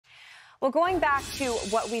Well, going back to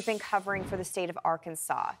what we've been covering for the state of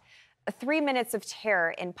Arkansas, 3 minutes of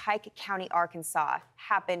terror in Pike County, Arkansas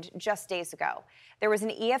happened just days ago. There was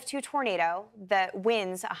an EF2 tornado. The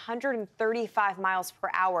winds, 135 miles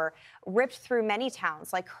per hour, ripped through many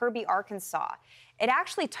towns like Kirby, Arkansas. It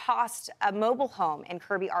actually tossed a mobile home in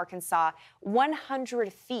Kirby, Arkansas,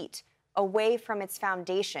 100 feet away from its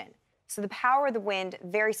foundation. So the power of the wind,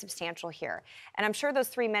 very substantial here. And I'm sure those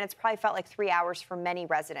 3 minutes probably felt like 3 hours for many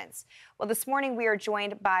residents. Well, this morning we are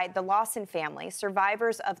joined by the Lawson family,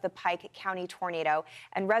 survivors of the Pike County tornado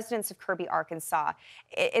and residents of Kirby, Arkansas.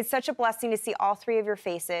 It's such a blessing to see all three of your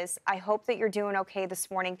faces. I hope that you're doing okay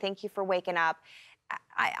this morning. Thank you for waking up.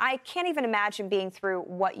 I can't even imagine being through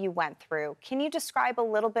what you went through. Can you describe a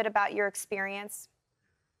little bit about your experience?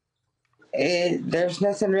 There's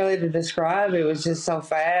nothing really to describe. It was just so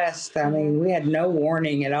fast. I mean, we had no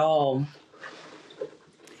warning at all.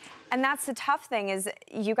 And that's the tough thing, is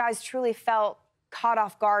you guys truly felt caught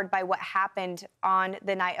off guard by what happened on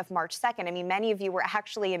the night of March 2nd. I mean, many of you were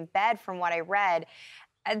actually in bed from what I read.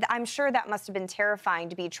 I'm sure that must have been terrifying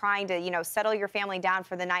to be trying to, settle your family down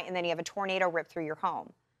for the night, and then you have a tornado rip through your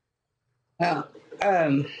home. Well,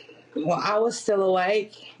 I was still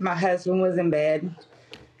awake. My husband was in bed.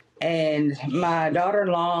 And my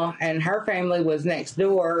daughter-in-law and her family was next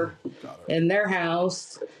door in their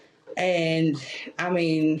house. And, I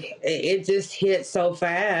mean, it just hit so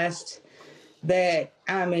fast that,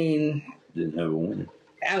 I mean,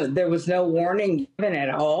 there was no warning given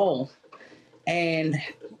at all. And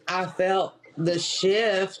I felt the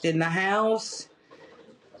shift in the house.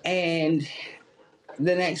 And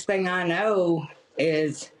the next thing I know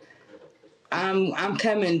is I'm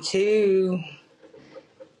coming to,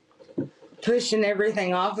 pushing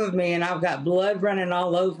everything off of me, and I've got blood running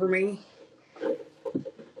all over me,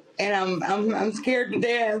 and I'm scared to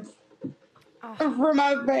death for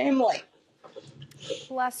my family.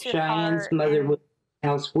 Bless your Cheyenne's heart. mother was in the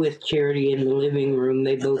house with Charity in the living room.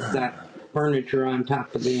 They both got furniture on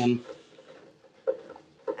top of them.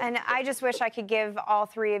 And I just wish I could give all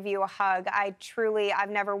three of you a hug. I've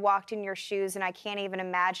never walked in your shoes, and I can't even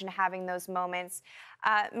imagine having those moments.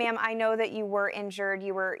 Ma'am, I know that you were injured.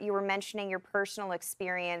 You were mentioning your personal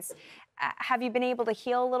experience. Have you been able to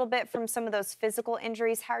heal a little bit from some of those physical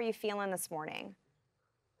injuries? How are you feeling this morning?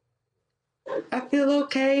 I feel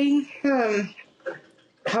okay.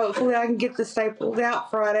 Hopefully I can get the staples out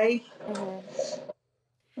Friday.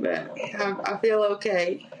 But I feel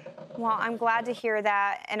okay. Well, I'm glad to hear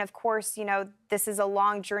that. And of course, this is a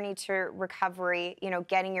long journey to recovery,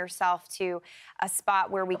 getting yourself to a spot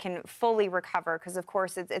where we can fully recover, because of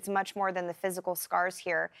course it's much more than the physical scars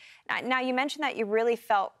here. Now, you mentioned that you really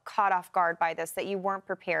felt caught off guard by this, that you weren't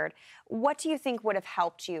prepared. What do you think would have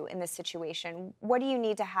helped you in this situation? What do you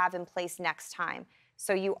need to have in place next time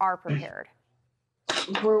so you are prepared?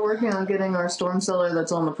 We're working on getting our storm cellar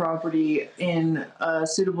that's on the property in a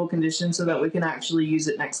suitable condition so that we can actually use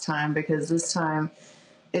it next time, because this time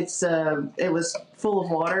it was full of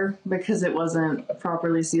water because it wasn't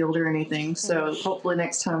properly sealed or anything. So hopefully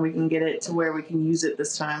next time we can get it to where we can use it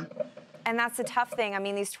this time. And that's the tough thing. I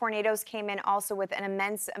mean, these tornadoes came in also with an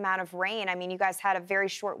immense amount of rain. I mean, you guys had a very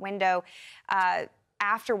short window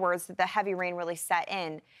afterwards that the heavy rain really set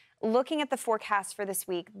in. Looking at the forecast for this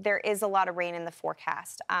week, there is a lot of rain in the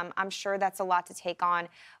forecast. I'm sure that's a lot to take on.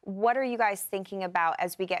 What are you guys thinking about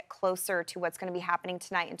as we get closer to what's going to be happening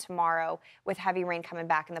tonight and tomorrow with heavy rain coming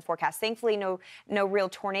back in the forecast? Thankfully, no real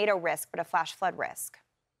tornado risk, but a flash flood risk.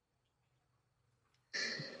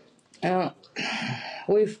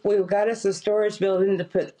 We've got us a storage building to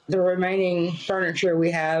put the remaining furniture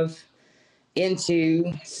we have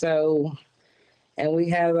into. So, and we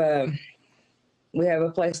have a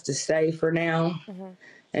place to stay for now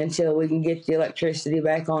until we can get the electricity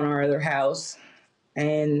back on our other house.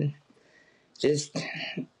 And just,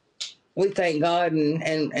 we thank God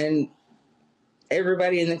and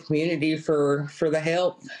everybody in the community for the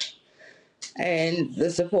help and the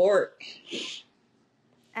support.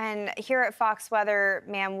 And here at Fox Weather,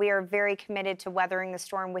 ma'am, we are very committed to weathering the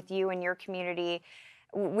storm with you and your community.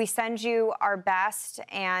 We send you our best,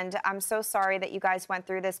 and I'm so sorry that you guys went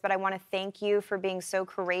through this, but I want to thank you for being so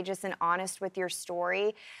courageous and honest with your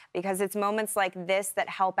story, because it's moments like this that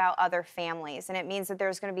help out other families, and it means that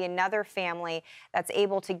there's going to be another family that's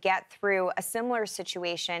able to get through a similar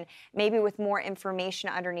situation, maybe with more information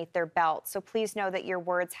underneath their belt. So please know that your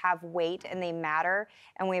words have weight and they matter,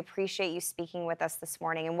 and we appreciate you speaking with us this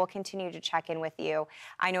morning, and we'll continue to check in with you.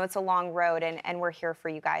 I know it's a long road, and we're here for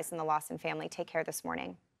you guys and the Lawson family. Take care this morning.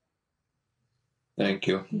 Thank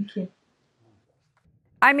you. Thank you.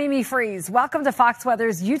 I'm Amy Freeze. Welcome to Fox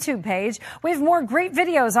Weather's YouTube page. We have more great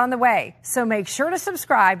videos on the way, so make sure to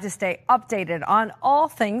subscribe to stay updated on all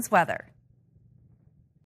things weather.